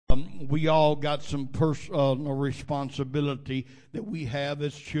we all got some personal responsibility that we have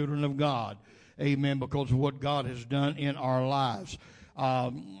as children of God. Amen. Because of what God has done in our lives.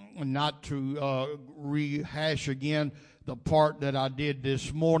 Not to rehash again the part that I did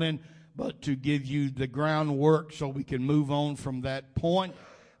this morning, but to give you the groundwork so we can move on from that point.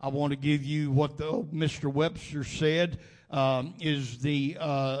 I want to give you what Mr. Webster said is the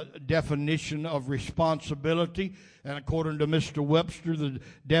definition of responsibility. And according to Mr. Webster, the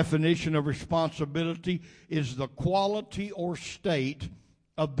definition of responsibility is the quality or state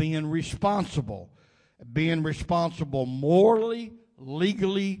of being responsible. Being responsible morally,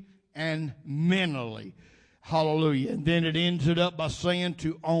 legally, and mentally. Hallelujah. And then it ends it up by saying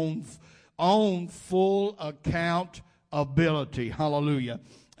to own full accountability. Hallelujah.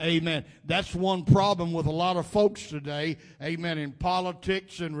 Amen. That's one problem with a lot of folks today. Amen. In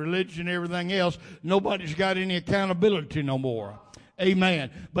politics and religion and everything else, nobody's got any accountability no more. Amen.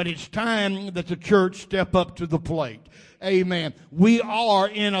 But it's time that the church step up to the plate. Amen. We are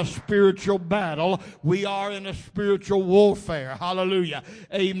in a spiritual battle. We are in a spiritual warfare. Hallelujah.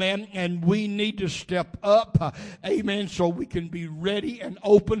 Amen. And we need to step up. Amen. So we can be ready and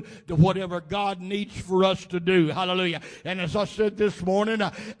open to whatever God needs for us to do. Hallelujah. And as I said this morning,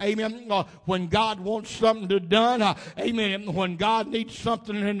 amen, when God wants something to done, amen, when God needs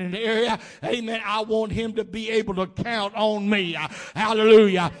something in an area, amen, I want him to be able to count on me.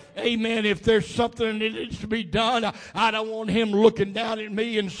 Hallelujah. Amen. If there's something that needs to be done, I don't want him looking down at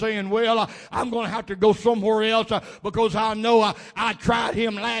me and saying, well, I'm going to have to go somewhere else because I know I tried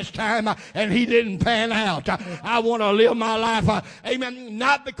him last time and he didn't pan out. I want to live my life, amen,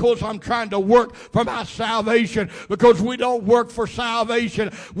 not because I'm trying to work for my salvation, because we don't work for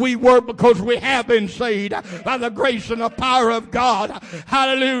salvation. We work because we have been saved by the grace and the power of God.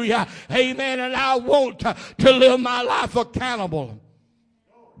 Hallelujah. Amen. And I want to live my life accountable.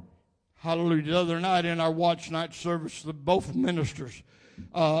 Hallelujah. The other night in our watch night service, both ministers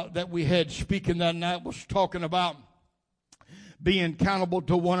that we had speaking that night was talking about being accountable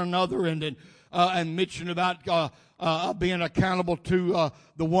to one another and mentioned about being accountable to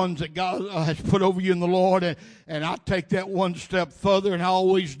the ones that God has put over you in the Lord. And I take that one step further, and I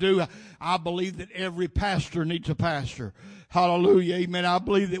always do. I believe that every pastor needs a pastor. Hallelujah. Amen. I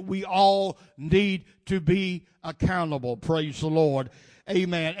believe that we all need to be accountable. Praise the Lord.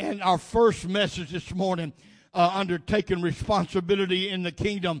 Amen. And our first message this morning, undertaking responsibility in the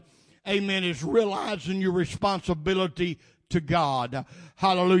kingdom, amen, is realizing your responsibility to God.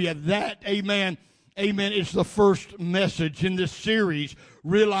 Hallelujah. That, amen, is the first message in this series,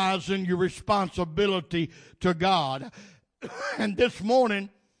 realizing your responsibility to God. And this morning,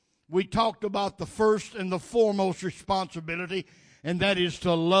 we talked about the first and the foremost responsibility, and that is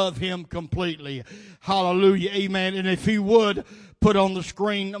to love him completely. Hallelujah. Amen. And if he would, put on the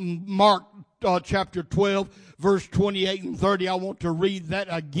screen Mark chapter 12, verse 28 and 30. I want to read that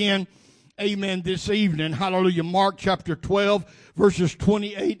again. Amen. This evening. Hallelujah. Mark chapter 12, verses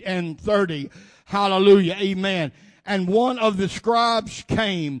 28 and 30. Hallelujah. Amen. And one of the scribes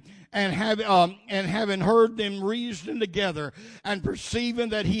came, and having heard them reasoning together, and perceiving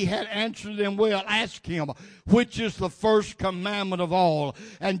that he had answered them well, asked him, which is the first commandment of all?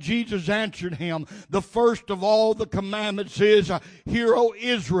 And Jesus answered him, the first of all the commandments is, Hear, O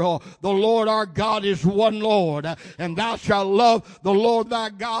Israel, the Lord our God is one Lord, and thou shalt love the Lord thy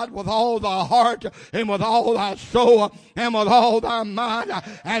God with all thy heart, and with all thy soul, and with all thy mind,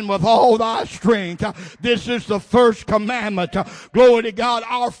 and with all thy strength. This is the first commandment. Glory to God.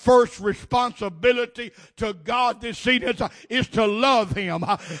 Our first responsibility to God this evening is to love him.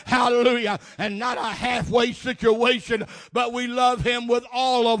 Hallelujah. And not a halfway situation, but we love him with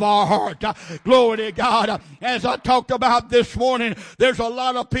all of our heart. Glory to God. As I talked about this morning, there's a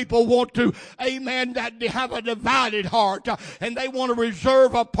lot of people want to, amen, that they have a divided heart, and they want to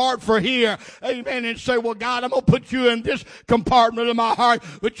reserve a part for here, amen, and say, well, God, I'm going to put you in this compartment of my heart,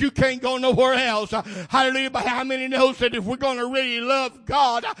 but you can't go nowhere else. Hallelujah. But how many knows that if we're going to really love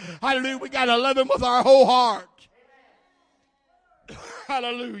God, hallelujah, we got to love him with our whole heart.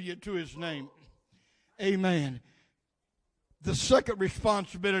 Hallelujah to his name. Amen. The second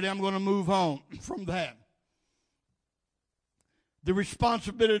responsibility, I'm going to move on from that. The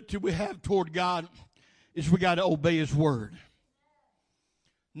responsibility we have toward God is we got to obey his word.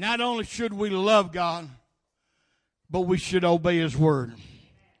 Not only should we love God, but we should obey his word.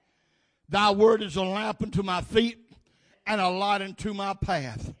 Thy word is a lamp unto my feet and a light unto my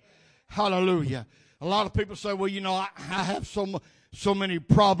path. Hallelujah. A lot of people say, well, you know, I have so many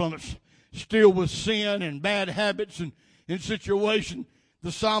problems still with sin and bad habits and in situation.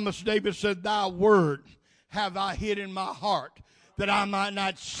 The psalmist David said, thy word have I hid in my heart that I might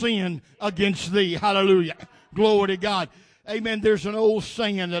not sin against thee. Hallelujah. Glory to God. Amen. There's an old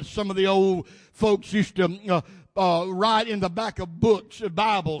saying that some of the old folks used to write in the back of books,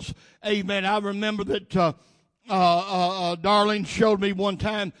 Bibles. Amen. I remember that Darlene showed me one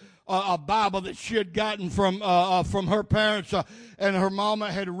time a Bible that she had gotten from her parents, and her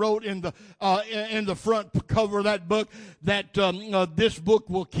mama had wrote in the front cover of that book that this book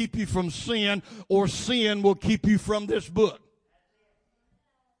will keep you from sin, or sin will keep you from this book.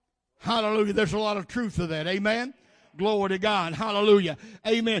 Hallelujah. There's a lot of truth to that. Amen. Glory to God. Hallelujah.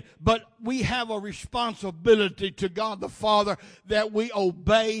 Amen. But we have a responsibility to God the Father that we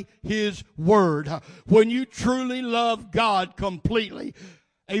obey His word. When you truly love God completely,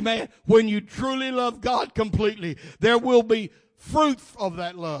 amen, when you truly love God completely, there will be fruit of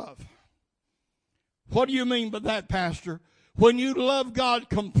that love. What do you mean by that, Pastor? When you love God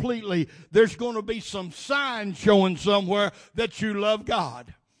completely, there's going to be some sign showing somewhere that you love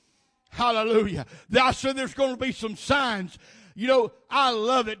God. Hallelujah. I said there's going to be some signs. You know, I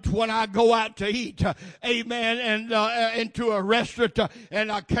love it when I go out to eat, amen, and into a restaurant, and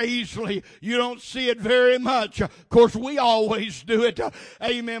occasionally you don't see it very much. Of course, we always do it,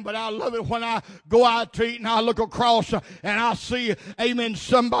 amen, but I love it when I go out to eat and I look across and I see, amen,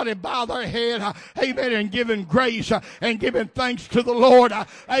 somebody bow their head, amen, and giving grace and giving thanks to the Lord,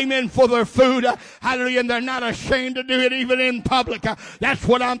 amen, for their food, hallelujah, and they're not ashamed to do it even in public. That's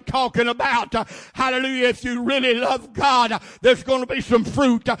what I'm talking about, hallelujah. If you really love God, there's going to be some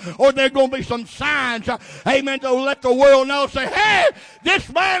fruit, or there's going to be some signs, amen, to let the world know, say, hey, this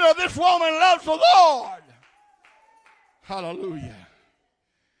man or this woman loves the Lord. Hallelujah.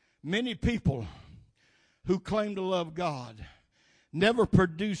 Many people who claim to love God never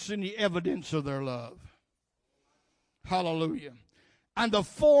produce any evidence of their love. Hallelujah. And the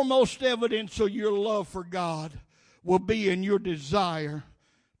foremost evidence of your love for God will be in your desire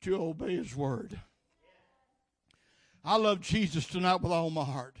to obey His word. I love Jesus tonight with all my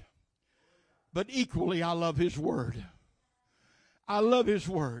heart. But equally, I love His word. I love His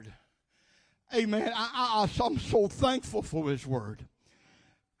word. Amen. I'm so thankful for His word.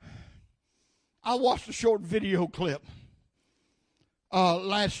 I watched a short video clip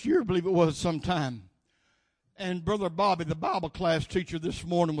last year, I believe it was sometime. And Brother Bobby, the Bible class teacher this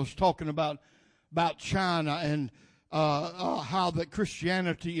morning, was talking about China and how that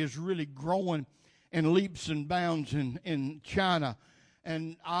Christianity is really growing in leaps and bounds in China.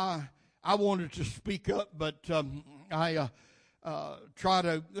 And I wanted to speak up, but I try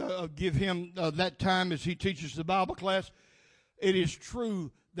to give him that time as he teaches the Bible class. It is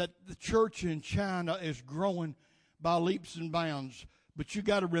true that the church in China is growing by leaps and bounds, but you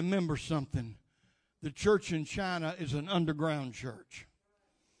got to remember something. The church in China is an underground church.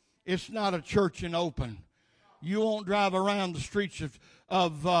 It's not a church in open. You won't drive around the streets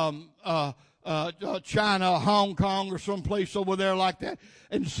of China, Hong Kong, or someplace over there like that,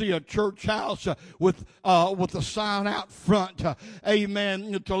 and see a church house with a sign out front,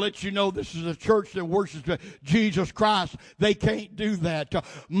 amen, to let you know this is a church that worships Jesus Christ. They can't do that.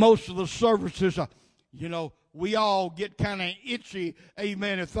 Most of the services, we all get kind of itchy,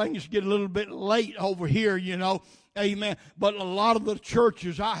 amen, if things get a little bit late over here, amen. But a lot of the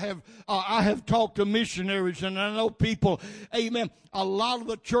churches, I have talked to missionaries, and I know people, amen. A lot of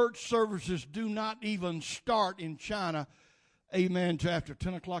the church services do not even start in China, amen, till after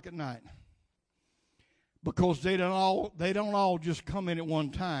 10 o'clock at night, because they don't all just come in at one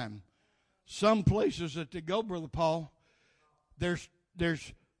time. Some places that they go, Brother Paul, there's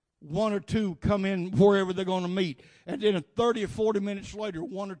one or two come in wherever they're going to meet, and then 30 or 40 minutes later,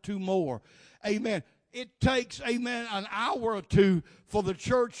 one or two more, amen. It takes, amen, an hour or two for the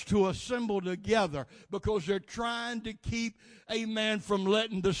church to assemble together, because they're trying to keep, amen, from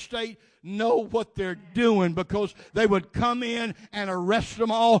letting the state know what they're doing, because they would come in and arrest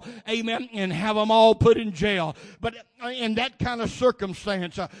them all, amen, and have them all put in jail. But in that kind of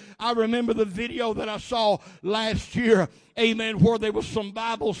circumstance, I remember the video that I saw last year, amen, where there was some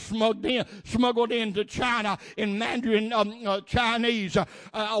Bibles smuggled into China in Mandarin Chinese,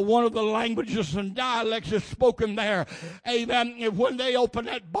 one of the languages and dialects is spoken there, amen. And when they opened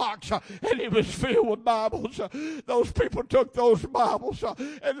that box and it was filled with Bibles, those people took those Bibles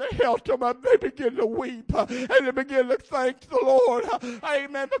and they held them up. They began to weep and they began to thank the Lord,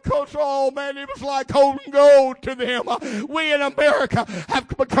 amen, because, oh man, it was like holding gold to them. We in America have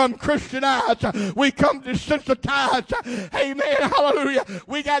become Christianized. We come desensitized. Amen. Hallelujah.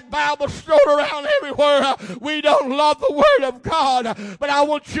 We got Bibles thrown around everywhere. We don't love the Word of God. But I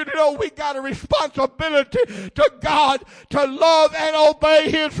want you to know we got a responsibility to God to love and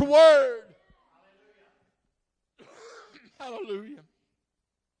obey His Word. Hallelujah.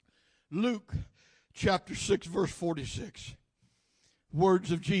 Luke chapter 6, verse 46.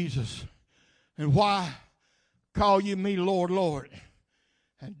 Words of Jesus. And why call you me Lord, Lord,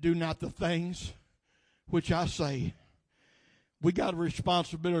 and do not the things which I say? We got a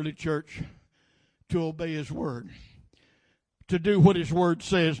responsibility, church, to obey His word. To do what His word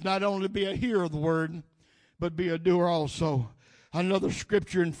says. Not only be a hearer of the word, but be a doer also. Another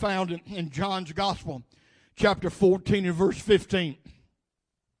scripture found in John's Gospel, chapter 14 and verse 15.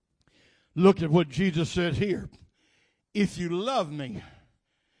 Look at what Jesus said here. If you love me,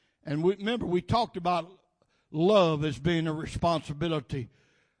 and remember we talked about love as being a responsibility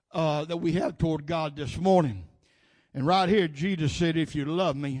that we have toward God this morning. And right here Jesus said, if you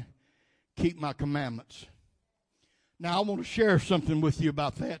love me, keep my commandments. Now I want to share something with you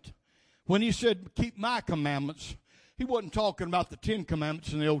about that. When He said keep my commandments, He wasn't talking about the 10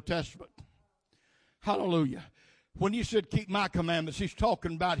 commandments in the Old Testament. Hallelujah. When He said keep my commandments, He's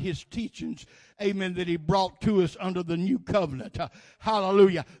talking about His teachings, amen, that He brought to us under the new covenant.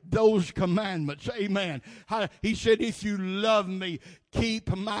 Hallelujah. Those commandments, amen. He said, if you love me,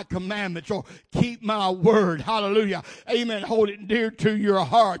 keep my commandments, or keep my word. Hallelujah. Amen. Hold it dear to your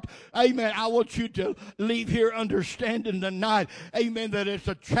heart. Amen. I want you to leave here understanding tonight, amen, that as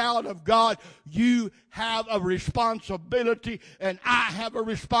a child of God, you have a responsibility, and I have a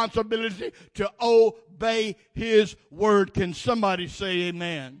responsibility to obey His word. Can somebody say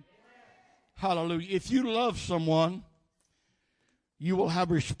amen? Hallelujah. If you love someone, you will have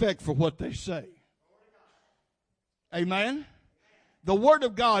respect for what they say. Amen? The Word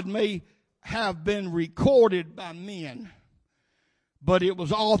of God may have been recorded by men, but it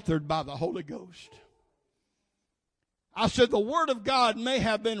was authored by the Holy Ghost. I said the Word of God may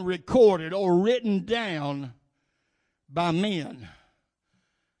have been recorded or written down by men,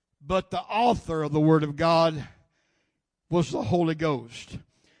 but the author of the Word of God was the Holy Ghost.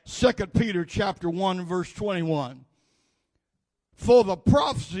 2 Peter chapter 1 verse 21. For the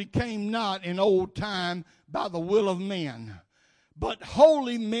prophecy came not in old time by the will of men, but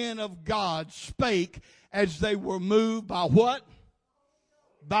holy men of God spake as they were moved by what?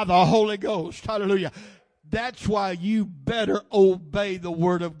 By the Holy Ghost. Hallelujah. That's why you better obey the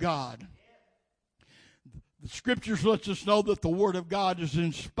Word of God. The Scriptures lets us know that the Word of God is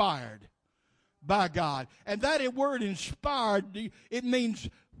inspired by God. And that word inspired, it means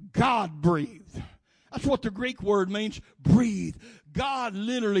God breathed. That's what the Greek word means, breathe. God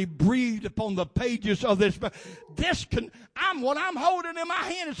literally breathed upon the pages of this. What I'm holding in my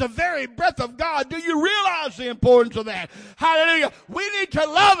hand is the very breath of God. Do you realize the importance of that? Hallelujah. We need to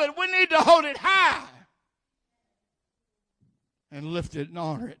love it. We need to hold it high and lift it and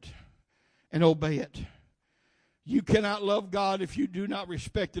honor it and obey it. You cannot love God if you do not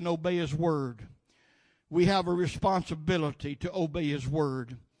respect and obey His word. We have a responsibility to obey His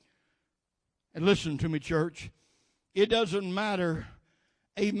word. And listen to me, church. It doesn't matter,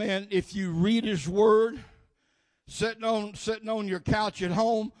 amen, if you read His word, sitting on your couch at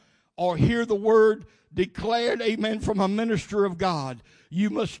home, or hear the word declared, amen, from a minister of God. You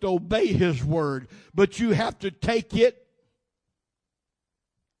must obey His word, but you have to take it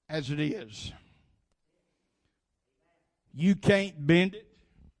as it is. You can't bend it.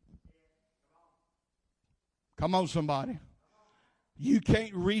 Come on, somebody. You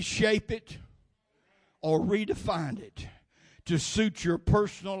can't reshape it or redefine it to suit your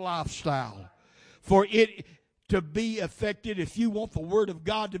personal lifestyle. For it to be effective, if you want the Word of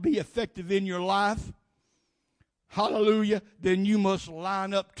God to be effective in your life, hallelujah, then you must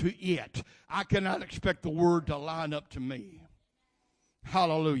line up to it. I cannot expect the Word to line up to me.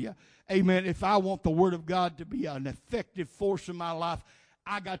 Hallelujah. Amen. If I want the Word of God to be an effective force in my life,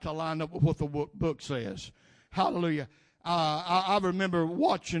 I got to line up with what the book says. Hallelujah. I remember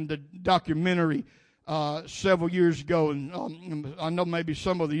watching the documentary several years ago, and I know maybe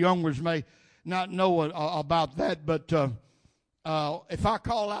some of the young ones may not know about that, but if I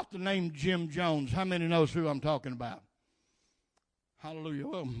call out the name Jim Jones, how many knows who I'm talking about? Hallelujah.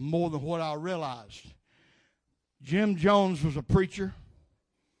 Well, more than what I realized. Jim Jones was a preacher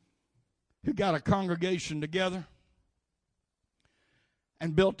who got a congregation together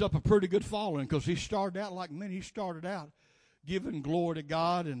and built up a pretty good following, because he started out like many. He started out giving glory to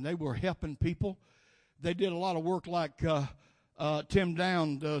God, and they were helping people. They did a lot of work like Tim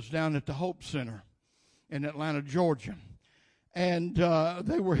Down does down at the Hope Center in Atlanta, Georgia. And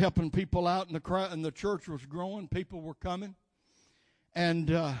they were helping people out, and the church was growing. People were coming. And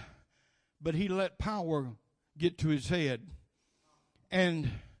but he let power get to his head. And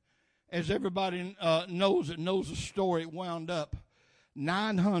as everybody knows the story, it wound up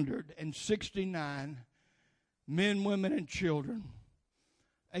 969 men, women, and children,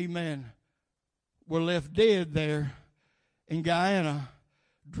 amen, were left dead there in Guyana,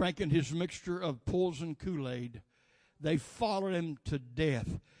 drinking his mixture of poison Kool-Aid. They followed him to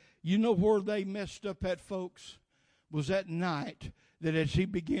death. You know where they messed up at, folks? Was that night that as he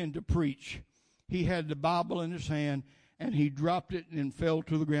began to preach, he had the Bible in his hand, and he dropped it and fell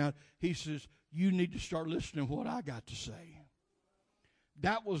to the ground. He says, you need to start listening to what I got to say.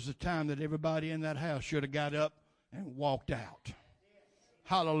 That was the time that everybody in that house should have got up and walked out.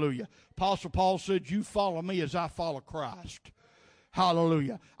 Hallelujah. Apostle Paul said, you follow me as I follow Christ.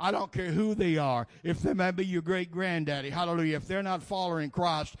 Hallelujah. I don't care who they are. If they may be your great granddaddy. Hallelujah. If they're not following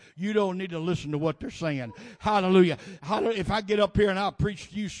Christ, you don't need to listen to what they're saying. Hallelujah. Hallelujah. If I get up here and I preach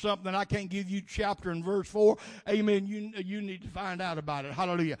to you something, I can't give you chapter and verse 4. Amen. You need to find out about it.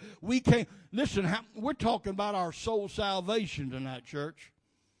 Hallelujah. We can't, listen, we're talking about our soul salvation tonight, church.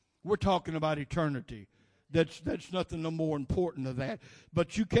 We're talking about eternity. That's nothing no more important than that.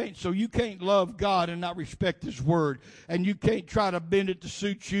 But you can't love God and not respect His Word. And you can't try to bend it to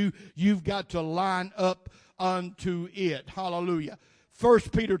suit you. You've got to line up unto it. Hallelujah. 1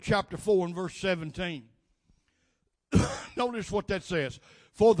 Peter chapter 4 and verse 17. Notice what that says.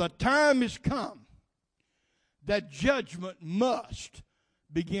 For the time is come that judgment must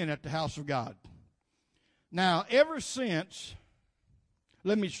begin at the house of God. Now, ever since,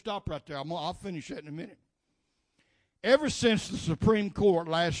 let me stop right there. I'll finish that in a minute. Ever since the Supreme Court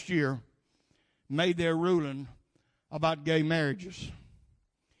last year made their ruling about gay marriages,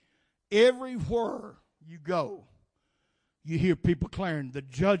 everywhere you go, you hear people declaring the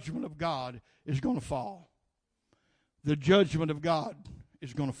judgment of God is going to fall. The judgment of God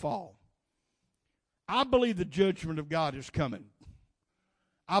is going to fall. I believe the judgment of God is coming.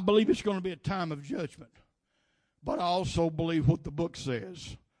 I believe it's going to be a time of judgment. But I also believe what the book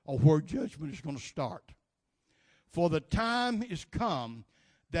says, or where judgment is going to start. For the time is come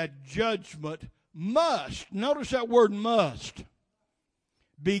that judgment must, notice that word must,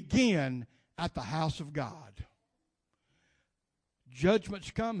 begin at the house of God.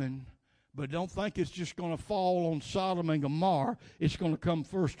 Judgment's coming, but don't think it's just going to fall on Sodom and Gomorrah. It's going to come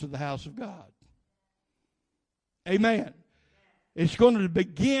first to the house of God. Amen. It's going to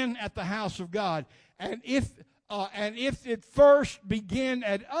begin at the house of God. And if it first begin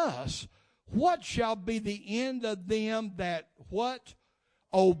at us, what shall be the end of them that what?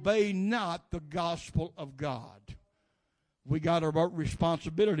 Obey not the gospel of God. We got our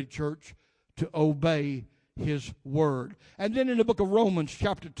responsibility, church, to obey His word. And then in the book of Romans,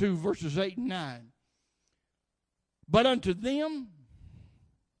 chapter 2, verses 8 and 9. But unto them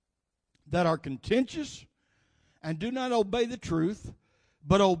that are contentious and do not obey the truth,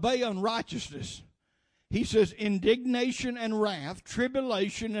 but obey unrighteousness, he says, indignation and wrath,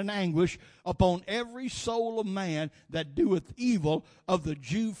 tribulation and anguish upon every soul of man that doeth evil, of the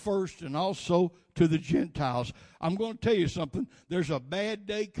Jew first and also to the Gentiles. I'm going to tell you something. There's a bad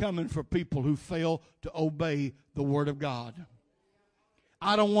day coming for people who fail to obey the Word of God.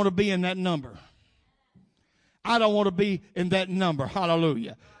 I don't want to be in that number. I don't want to be in that number.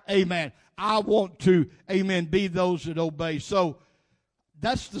 Hallelujah. Amen. I want to, amen, be those that obey. So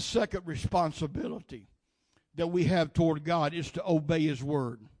that's the second responsibility that we have toward God, is to obey His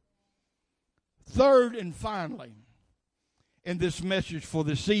word. Third and finally, in this message for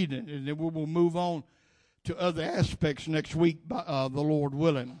this evening, and then we will move on to other aspects next week, the Lord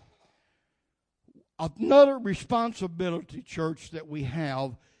willing. Another responsibility, church, that we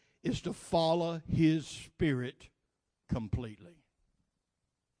have is to follow His Spirit completely.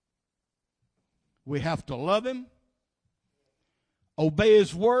 We have to love Him, obey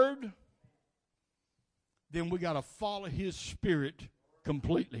His word, then we got to follow His Spirit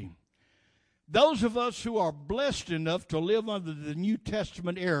completely. Those of us who are blessed enough to live under the New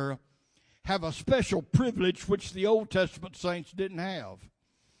Testament era have a special privilege which the Old Testament saints didn't have.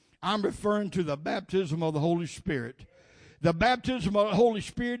 I'm referring to the baptism of the Holy Spirit. The baptism of the Holy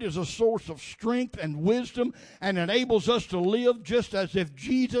Spirit is a source of strength and wisdom and enables us to live just as if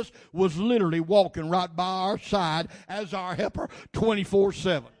Jesus was literally walking right by our side as our helper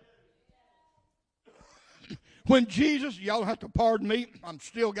 24/7. When Jesus, y'all have to pardon me, I'm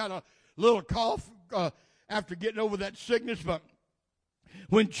still got a little cough after getting over that sickness, but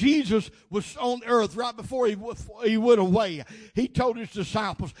When Jesus was on earth, right before he went away, he told his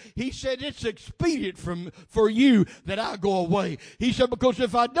disciples, he said, it's expedient for you that I go away. He said, because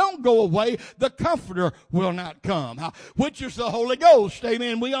if I don't go away, the Comforter will not come, which is the Holy Ghost.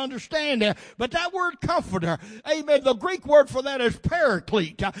 Amen. We understand that. But that word Comforter, amen, the Greek word for that is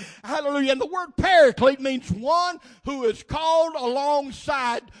Paraclete. Hallelujah. And the word Paraclete means one who is called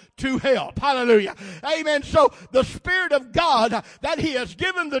alongside to help. Hallelujah. Amen. So the Spirit of God that He has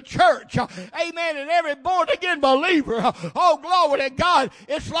given the church, amen, and every born again believer, oh glory to God,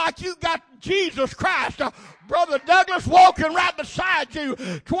 it's like you got Jesus Christ, Brother Douglas, walking right beside you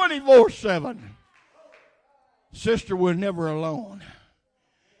 24/7. Sister, we're never alone.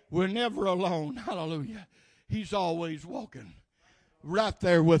 We're never alone. Hallelujah. He's always walking right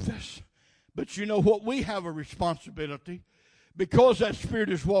there with us. But you know what? We have a responsibility. Because that Spirit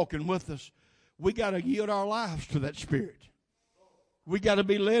is walking with us, we got to yield our lives to that Spirit. We got to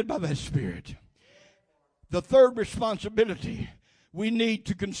be led by that Spirit. The third responsibility we need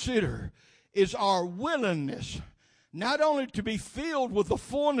to consider is our willingness not only to be filled with the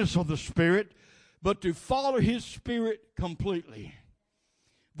fullness of the Spirit, but to follow His Spirit completely.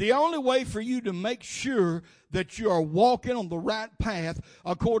 The only way for you to make sure that you are walking on the right path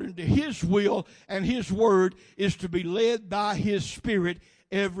according to His will and His word is to be led by His Spirit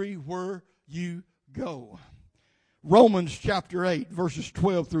everywhere you go. Romans chapter 8, verses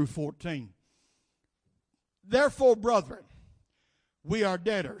 12 through 14. Therefore, brethren, we are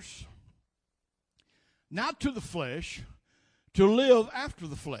debtors, not to the flesh, to live after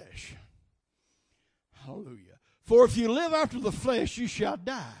the flesh. Hallelujah. For if you live after the flesh, you shall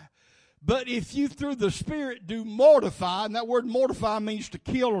die. But if you through the Spirit do mortify, and that word mortify means to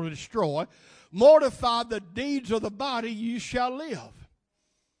kill or destroy, mortify the deeds of the body, you shall live.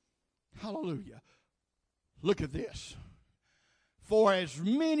 Hallelujah. Look at this. For as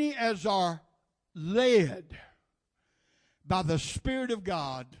many as are led by the Spirit of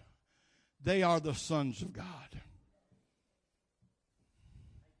God, they are the sons of God.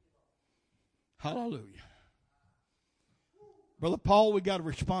 Hallelujah. Brother Paul, we got a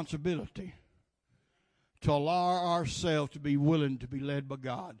responsibility to allow ourselves to be willing to be led by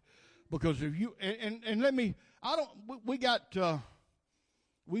God. Because if you, and let me, we got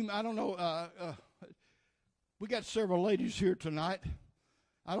several ladies here tonight.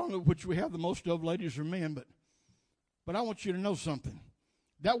 I don't know which we have the most of, ladies or men, but I want you to know something.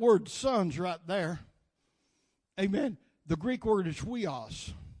 That word sons right there, amen, the Greek word is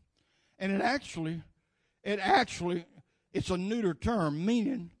huios. And it actually, it's a neuter term,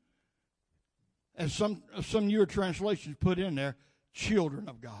 meaning, as some of your translations put in there, children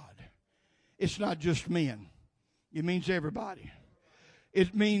of God. It's not just men. It means everybody.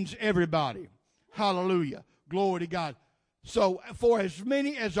 It means everybody. Hallelujah. Glory to God. So, for as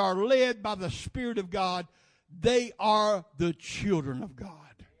many as are led by the Spirit of God, they are the children of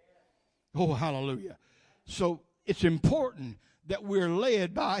God. Oh, hallelujah. So, it's important that we're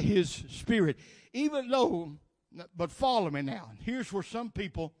led by His Spirit. Even though, but follow me now. Here's where some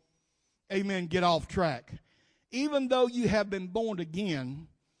people, amen, get off track. Even though you have been born again,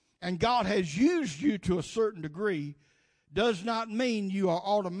 and God has used you to a certain degree, does not mean you are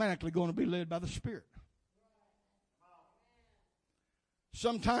automatically going to be led by the Spirit.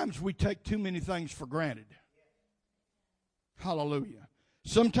 Sometimes we take too many things for granted. Hallelujah.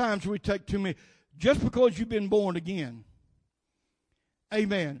 Sometimes we take too many. Just because you've been born again,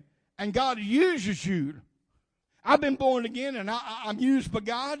 amen, and God uses you. I've been born again and I'm used by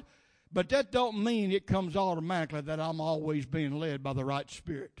God, but that don't mean it comes automatically that I'm always being led by the right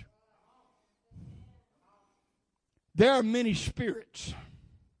Spirit. There are many spirits.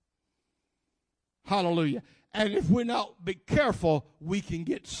 Hallelujah. And if we're not be careful, we can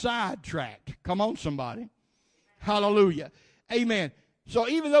get sidetracked. Come on, somebody. Hallelujah. Amen. So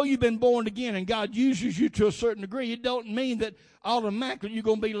even though you've been born again and God uses you to a certain degree, it don't mean that automatically you're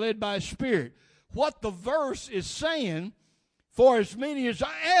going to be led by His Spirit. What the verse is saying, for as many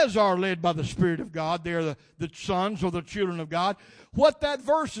as are led by the Spirit of God, they're the sons or the children of God. What that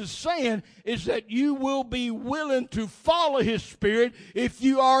verse is saying is that you will be willing to follow His Spirit if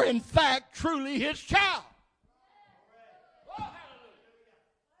you are in fact truly His child.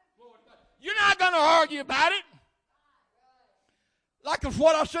 You're not going to argue about it. Like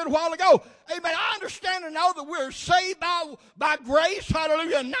what I said a while ago. Amen. I understand and know that we're saved by grace.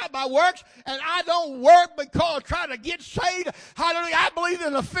 Hallelujah. And not by works. And I don't work because trying to get saved. Hallelujah. I believe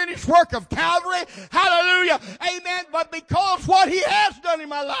in the finished work of Calvary. Hallelujah. Amen. But because what He has done in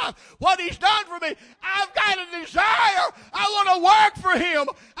my life, what He's done for me, I've got a desire. I want to work for Him.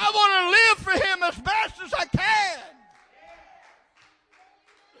 I want to live for Him as best as I can.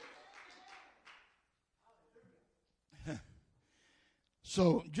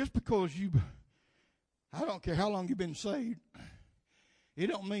 So just because I don't care how long you've been saved, it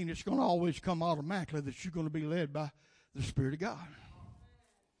don't mean it's going to always come automatically that you're going to be led by the Spirit of God.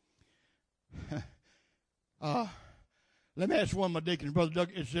 Let me ask one of my deacons, Brother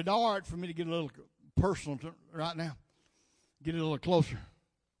Doug, is it all right for me to get a little personal right now? Get it a little closer.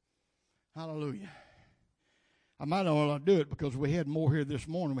 Hallelujah. I might not want to do it because we had more here this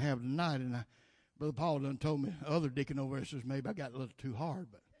morning than we have tonight, and Brother Paul done told me, the other deacon over there says maybe I got a little too hard,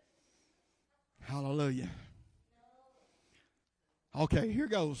 but hallelujah. Okay, here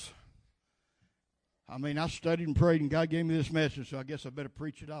goes. I mean, I studied and prayed, and God gave me this message, so I guess I better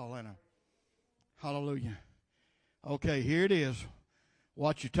preach it all, ain't I? Hallelujah. Okay, here it is.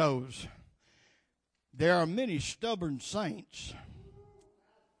 Watch your toes. There are many stubborn saints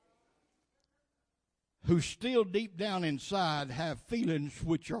who still deep down inside have feelings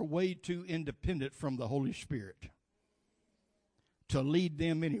which are way too independent from the Holy Spirit to lead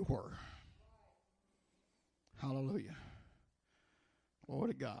them anywhere. Hallelujah.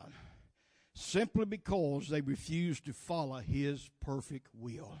 Glory to God. Simply because they refuse to follow His perfect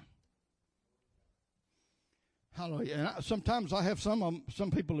will. Hallelujah. And sometimes I have some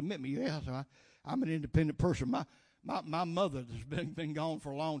people admit me, yes, I'm an independent person. My mother has been gone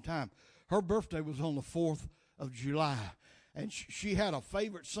for a long time. Her birthday was on the 4th of July. And she had a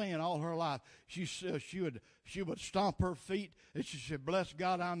favorite saying all her life. She would stomp her feet and she said, "Bless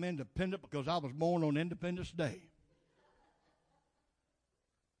God, I'm independent because I was born on Independence Day."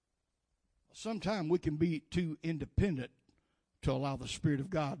 Sometimes we can be too independent to allow the Spirit of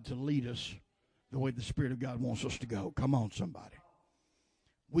God to lead us the way the Spirit of God wants us to go. Come on, somebody.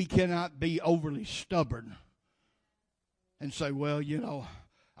 We cannot be overly stubborn and say, "Well, you know,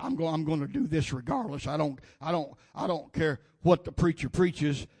 I'm going to do this regardless. I don't care what the preacher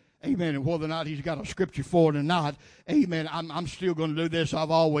preaches, amen, and whether or not he's got a scripture for it or not, amen. I'm still going to do this. I've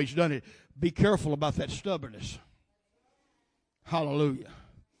always done it." Be careful about that stubbornness. Hallelujah.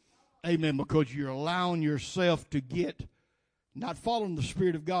 Amen, because you're allowing yourself to get, not following the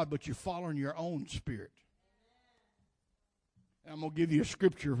Spirit of God, but you're following your own spirit. And I'm going to give you a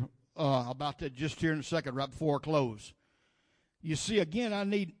scripture about that just here in a second, right before I close. You see, again,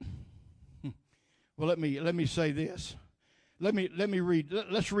 well, let me say this.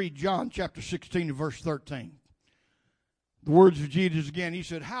 Let's read John chapter 16 and verse 13. The words of Jesus again. He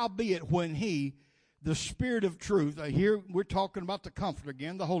said, "Howbeit when He, the Spirit of truth," here we're talking about the Comforter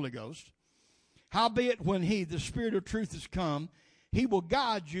again, the Holy Ghost. "Howbeit when He, the Spirit of truth, is come, He will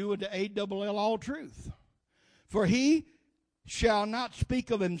guide you into all truth. For He shall not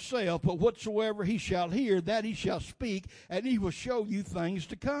speak of Himself, but whatsoever He shall hear, that He shall speak, and He will show you things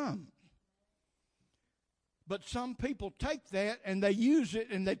to come." But some people take that and they use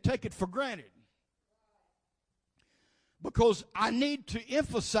it and they take it for granted. Because I need to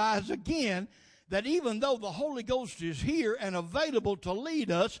emphasize again that even though the Holy Ghost is here and available to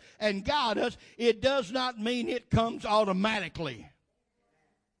lead us and guide us, it does not mean it comes automatically.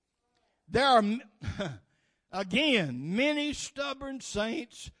 There are, again, many stubborn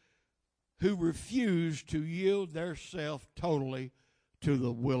saints who refuse to yield theirself totally to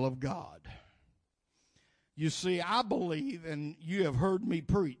the will of God. You see, I believe, and you have heard me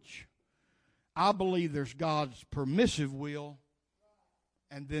preach, I believe there's God's permissive will,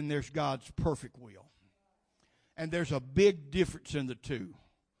 and then there's God's perfect will. And there's a big difference in the two.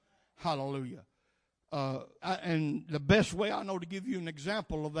 Hallelujah. And the best way I know to give you an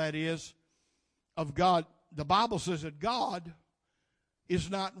example of that is of God. The Bible says that God is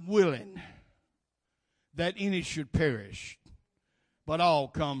not willing that any should perish, but all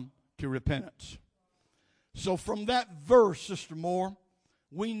come to repentance. So from that verse, Sister Moore,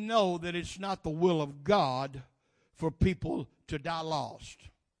 we know that it's not the will of God for people to die lost.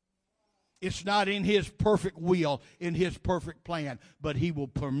 It's not in His perfect will, in His perfect plan, but He will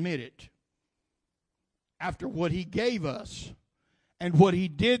permit it after what He gave us and what He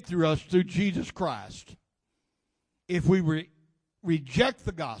did through us through Jesus Christ. If we reject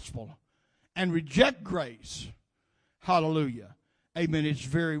the gospel and reject grace, hallelujah, amen, it's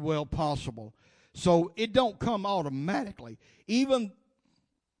very well possible. So it don't come automatically. Even,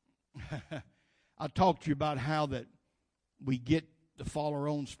 I talked to you about how that we get to follow our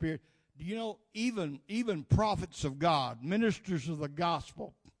own spirit. Do you know, even prophets of God, ministers of the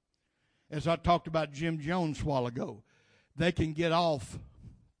gospel, as I talked about Jim Jones a while ago, they can get off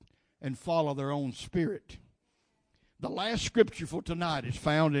and follow their own spirit. The last scripture for tonight is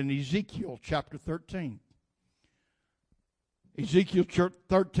found in Ezekiel chapter 13. Ezekiel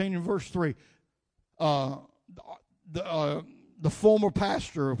 13 and verse 3. The former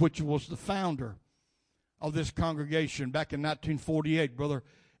pastor, which was the founder of this congregation back in 1948, Brother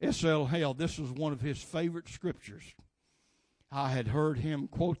S.L. Hale. This was one of his favorite scriptures. I had heard him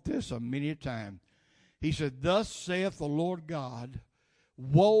quote this a many a time. He said, "Thus saith the Lord God,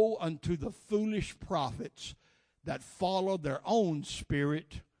 woe unto the foolish prophets that follow their own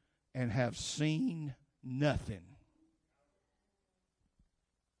spirit and have seen nothing."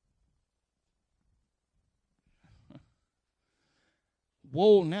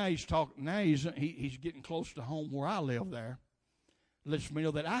 Whoa, now he's talking. Now he's getting close to home where I live there. Lets me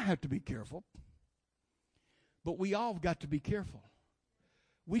know that I have to be careful. But we all got to be careful.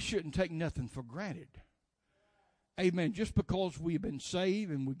 We shouldn't take nothing for granted. Amen. Just because we've been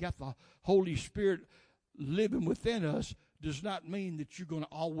saved and we got the Holy Spirit living within us does not mean that you're going to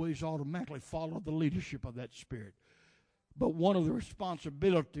always automatically follow the leadership of that Spirit. But one of the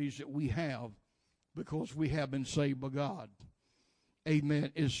responsibilities that we have, because we have been saved by God,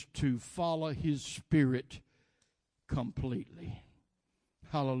 amen, is to follow His Spirit completely.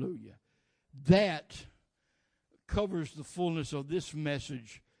 Hallelujah. That covers the fullness of this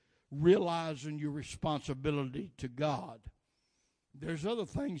message, realizing your responsibility to God. There's other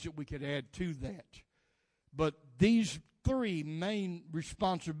things that we could add to that. But these three main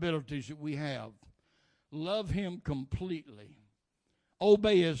responsibilities that we have: love Him completely,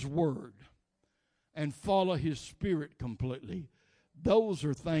 obey His word, and follow His Spirit completely. Those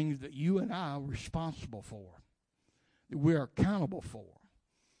are things that you and I are responsible for, that we are accountable for.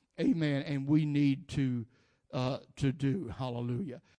 Amen. And we need to do. Hallelujah.